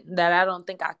I don't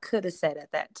think I could have said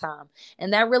at that time.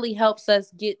 And that really helps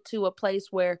us get to a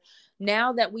place where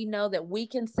now that we know that we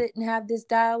can sit and have this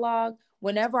dialogue,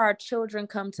 whenever our children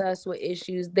come to us with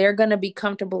issues, they're going to be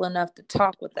comfortable enough to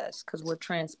talk with us because we're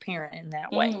transparent in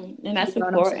that way. And You that's know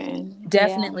what I'm saying? important. Yeah.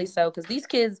 Definitely so. Because these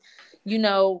kids, you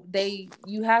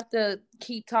have to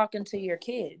keep talking to your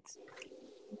kids.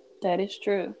 That is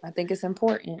true. I think it's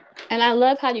important. And I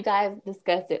love how you guys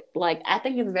discuss it. Like, I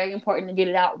think it's very important to get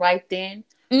it out right then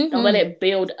and let Mm-hmm. it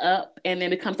build up and then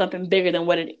become something bigger than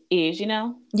what it is, you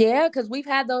know? Yeah, because we've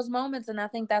had those moments, and I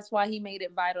think that's why he made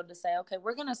it vital to say, okay,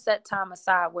 we're going to set time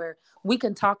aside where we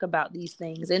can talk about these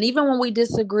things. And even when we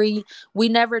disagree, we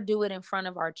never do it in front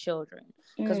of our children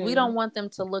because we don't Mm. want them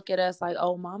to look at us like,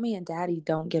 oh, mommy and daddy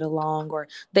don't get along, or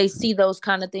they see those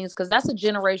kind of things, because that's a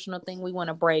generational thing we want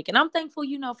to break. And I'm thankful,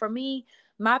 for me,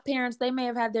 my parents, they may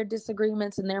have had their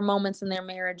disagreements and their moments in their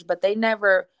marriage, but they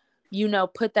never,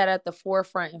 put that at the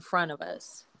forefront in front of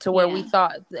us to where we Yeah.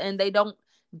 thought, and they don't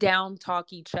down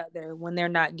talk each other when they're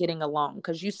not getting along,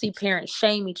 because you see parents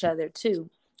shame each other too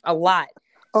a lot,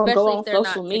 Or go especially if on they're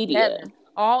social not media. together,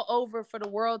 all over for the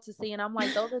world to see. And I'm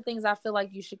like, those are things I feel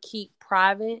like you should keep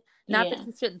private. Not that Yeah.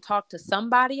 you shouldn't talk to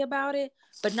somebody about it,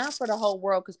 but not for the whole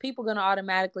world, because people are going to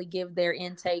automatically give their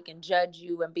intake and judge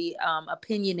you and be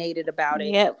opinionated about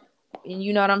it. Yep. And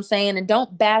you know what I'm saying? And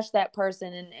don't bash that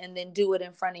person and then do it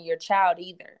in front of your child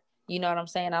either. You know what I'm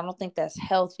saying? I don't think that's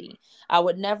healthy. I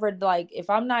would never, like, if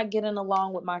I'm not getting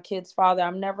along with my kid's father,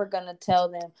 I'm never going to tell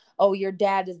them, oh, your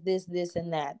dad is this, this,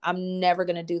 and that. I'm never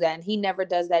going to do that. And he never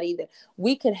does that either.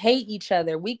 We could hate each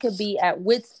other. We could be at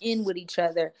wits' end with each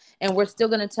other. And we're still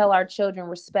going to tell our children,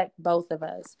 respect both of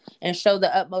us and show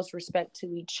the utmost respect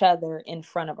to each other in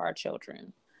front of our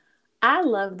children. I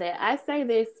love that. I say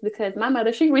this because my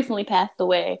mother, she recently passed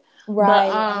away. But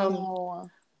Right. I know.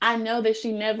 I know that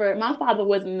she never, my father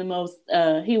wasn't the most,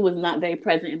 he was not very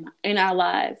present in our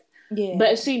lives. Yeah.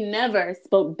 But she never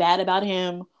spoke bad about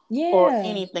him or Yeah.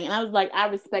 anything. And I was like, I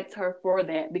respect her for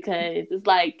that because it's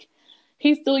like,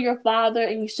 he's still your father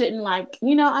and you shouldn't like,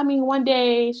 I mean, one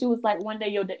day, she was like, one day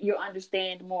you'll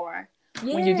understand more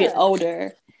when you get Yeah.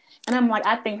 older. And I'm like,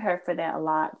 I thank her for that a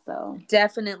lot. So,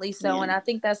 Definitely so. yeah. And I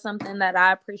think that's something that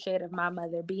I appreciate of my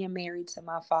mother, being married to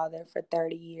my father for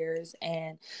 30 years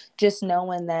and just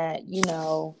knowing that,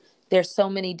 there's so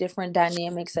many different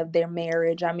dynamics of their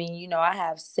marriage. I mean, I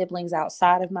have siblings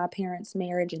outside of my parents'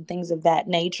 marriage and things of that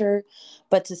nature.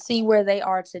 But to see where they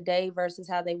are today versus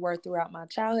how they were throughout my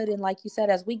childhood. And like you said,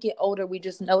 as we get older, we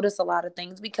just notice a lot of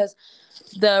things because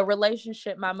the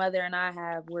relationship my mother and I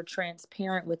have, we're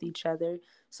transparent with each other.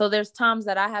 So there's times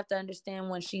that I have to understand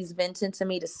when she's venting to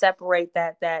me to separate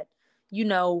that,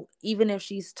 even if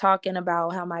she's talking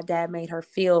about how my dad made her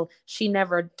feel, she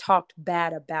never talked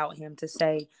bad about him to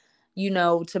say,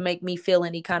 to make me feel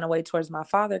any kind of way towards my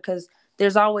father, because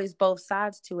there's always both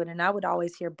sides to it. And I would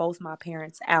always hear both my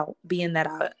parents out, being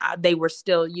that they were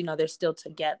still, they're still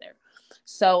together.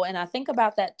 So, and I think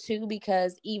about that too,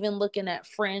 because even looking at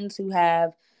friends who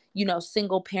have,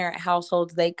 single parent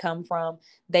households they come from,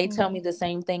 they tell me the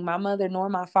same thing. My mother nor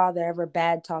my father ever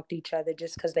bad talked each other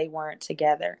just because they weren't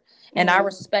together. And I Mm.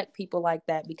 respect people like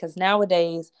that, because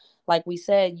nowadays, like we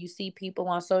said, you see people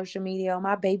on social media, oh,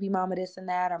 my baby mama this and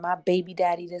that, or my baby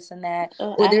daddy this and that,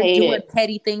 or I they're hate doing it.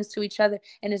 petty things to each other.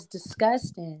 And it's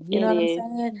disgusting. You know It what I'm is.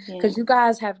 saying? Yeah. Because you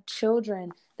guys have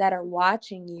children that are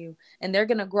watching you, and they're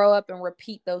going to grow up and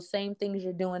repeat those same things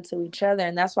you're doing to each other.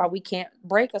 And that's why we can't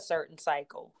break a certain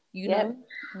cycle, Yep.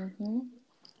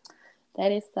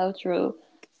 That is so true.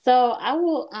 So I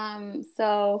will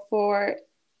so for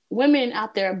women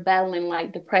out there battling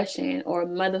like depression or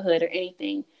motherhood or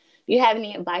anything, do you have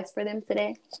any advice for them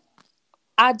today?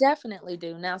 I definitely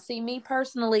do. Now, see, me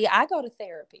personally, I go to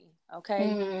therapy.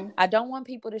 Okay. Mm. I don't want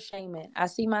people to shame it. I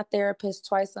see my therapist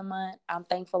twice a month. I'm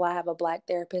thankful I have a black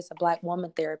therapist, a black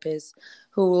woman therapist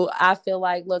who I feel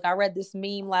like, look, I read this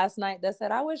meme last night that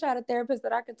said, I wish I had a therapist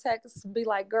that I could text and be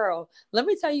like, girl, let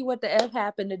me tell you what the F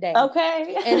happened today.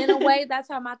 Okay. And in a way, that's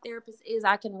how my therapist is.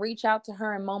 I can reach out to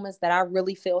her in moments that I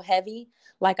really feel heavy,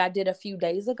 like I did a few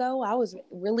days ago. I was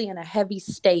really in a heavy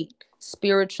state,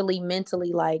 spiritually,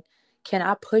 mentally, like, can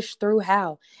I push through?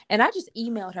 How? And I just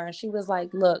emailed her and she was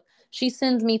like, look, she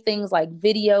sends me things like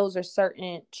videos or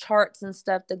certain charts and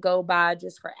stuff to go by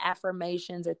just for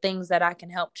affirmations or things that I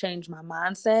can help change my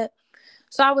mindset.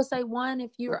 So I would say, one, if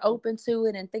you're open to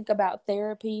it and think about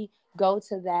therapy, go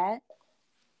to that.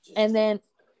 And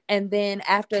then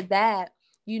after that,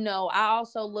 I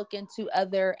also look into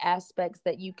other aspects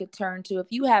that you could turn to. If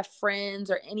you have friends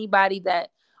or anybody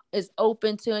that is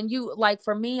open to, and you, like,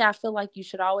 for me, I feel like you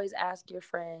should always ask your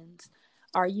friends,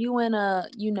 are you in a,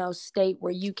 state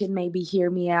where you can maybe hear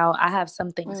me out? I have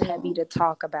some things heavy Mm. to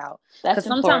talk about. That's Because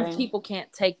sometimes important. people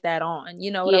can't take that on.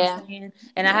 You know what I'm Yeah. saying?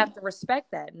 And I Yeah. have to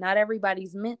respect that. Not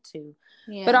everybody's meant to.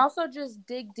 But Yeah. also just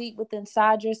dig deep within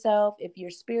inside yourself. If you're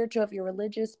spiritual, if you're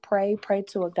religious, pray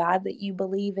to a God that you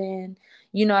believe in.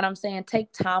 You know what I'm saying?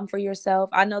 Take time for yourself.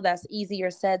 I know that's easier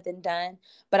said than done,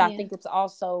 but I Yeah. think it's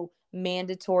also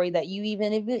mandatory that you,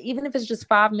 even if it's just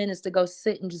 5 minutes, to go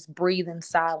sit and just breathe in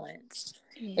silence.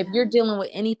 If Yeah. you're dealing with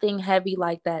anything heavy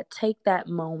like that, take that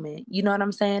moment. You know what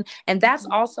I'm saying? And that's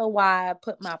Mhm. also why I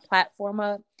put my platform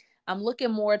up. I'm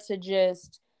looking more to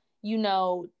just,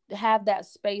 have that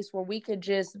space where we could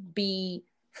just be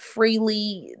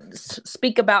freely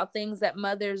speak about things that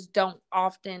mothers don't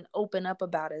often open up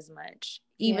about as much,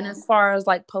 even Yeah. as far as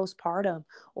like postpartum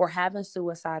or having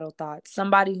suicidal thoughts.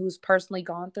 Somebody who's personally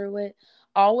gone through it,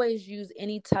 always use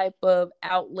any type of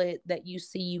outlet that you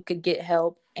see you could get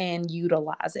help and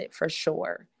utilize it for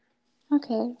sure.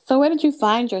 Okay. So where did you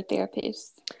find your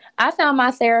therapist? I found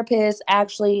my therapist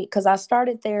actually because I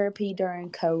started therapy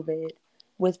during COVID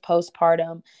with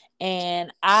postpartum.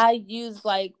 And I used,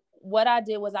 like, what I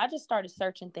did was I just started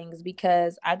searching things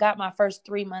because I got my first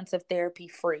 3 months of therapy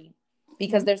free.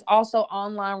 Because Mhm. there's also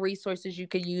online resources you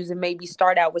could use and maybe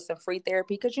start out with some free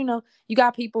therapy. Because, you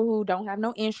got people who don't have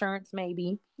no insurance,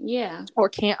 maybe, Yeah. or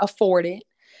can't afford it.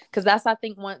 Because that's, I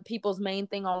think, one people's main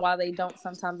thing on why they don't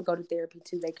sometimes go to therapy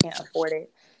too. They can't afford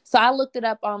it. So I looked it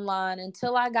up online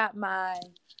until I got my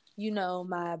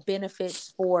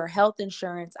benefits for health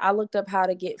insurance. I looked up how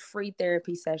to get free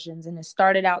therapy sessions, and it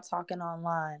started out talking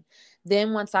online.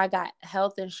 Then once I got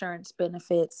health insurance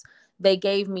benefits, they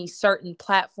gave me certain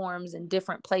platforms and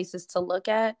different places to look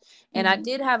at. And I Mhm.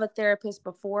 did have a therapist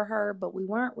before her, but we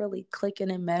weren't really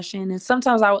clicking and meshing. And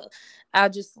sometimes I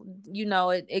just,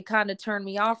 it kind of turned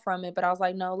me off from it. But I was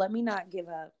like, no, let me not give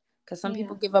up. Because some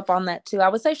people Yeah. give up on that too. I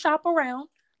would say shop around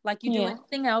like you do Yeah.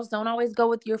 anything else. Don't always go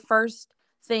with your first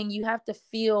thing. You have to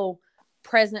feel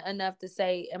present enough to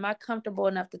say, am I comfortable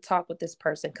enough to talk with this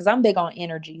person? Because I'm big on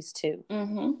energies too.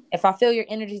 Mhm. If I feel your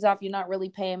energy's off, you're not really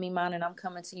paying me mine, and I'm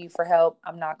coming to you for help,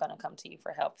 I'm not going to come to you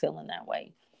for help feeling that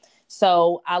way.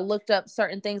 So I looked up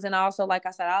certain things. And also, like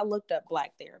I said, I looked up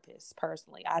black therapists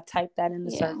personally. I typed that in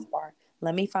the search Yeah. bar.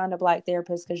 Let me find a black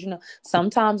therapist, because,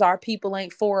 sometimes our people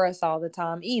ain't for us all the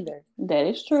time either. That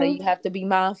is So true. you have to be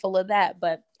mindful of that.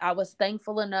 But I was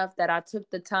thankful enough that I took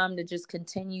the time to just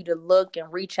continue to look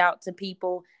and reach out to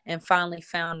people, and finally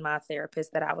found my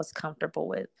therapist that I was comfortable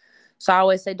with. So I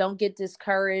always say, don't get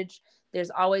discouraged.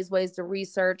 There's always ways to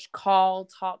research, call,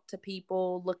 talk to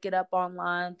people, look it up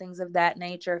online, things of that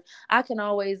nature. I can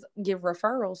always give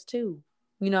referrals too.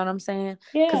 You know what I'm saying?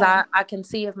 Because Yeah. I can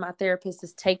see if my therapist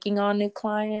is taking on new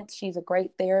clients. She's a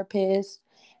great therapist.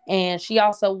 And she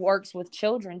also works with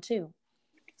children too.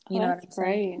 You Oh, know what that's I'm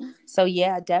saying? great. So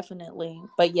yeah, definitely.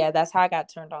 But yeah, that's how I got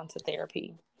turned on to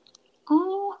therapy.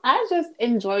 Oh, I just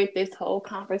enjoyed this whole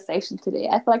conversation today.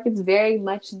 I feel like it's very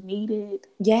much needed.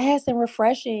 Yes, and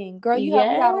refreshing. Girl, you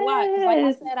helped me out a lot. Cause like I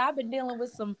Yes. said, I've been dealing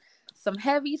with some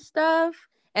heavy stuff.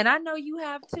 And I know you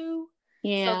have too. So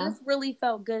Yeah, this really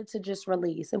felt good to just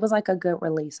release. It was like a good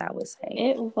release, I would say.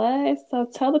 it was. So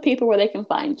tell the people where they can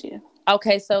find you.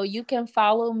 Okay, so you can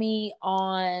follow me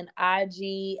on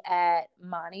IG at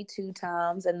Monty Two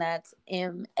Times, and that's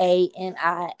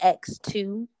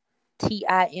MANIX2TIMES.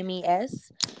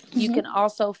 You can Mm-hmm.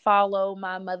 also follow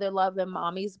my Mother Love and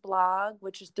Mommy's blog,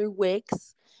 which is through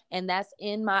Wix, and that's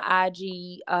in my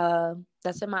IG.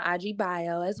 That's in my IG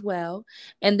bio as well.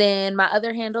 And then my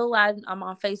other handle, I'm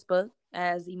on Facebook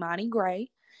as Imani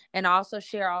Gray, and I also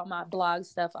share all my blog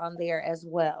stuff on there as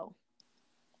well.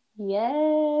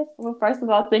 Yes. Well, first of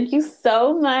all, thank you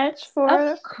so much Of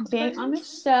for being on the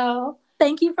course. show.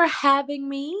 Thank you for having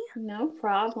me. No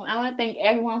problem. I want to thank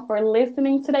everyone for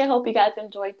listening today. Hope you guys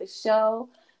enjoyed the show.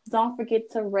 Don't forget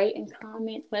to rate and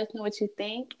comment. Let us know what you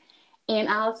think. And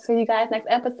I'll see you guys next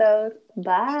episode.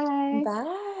 Bye.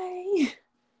 Bye.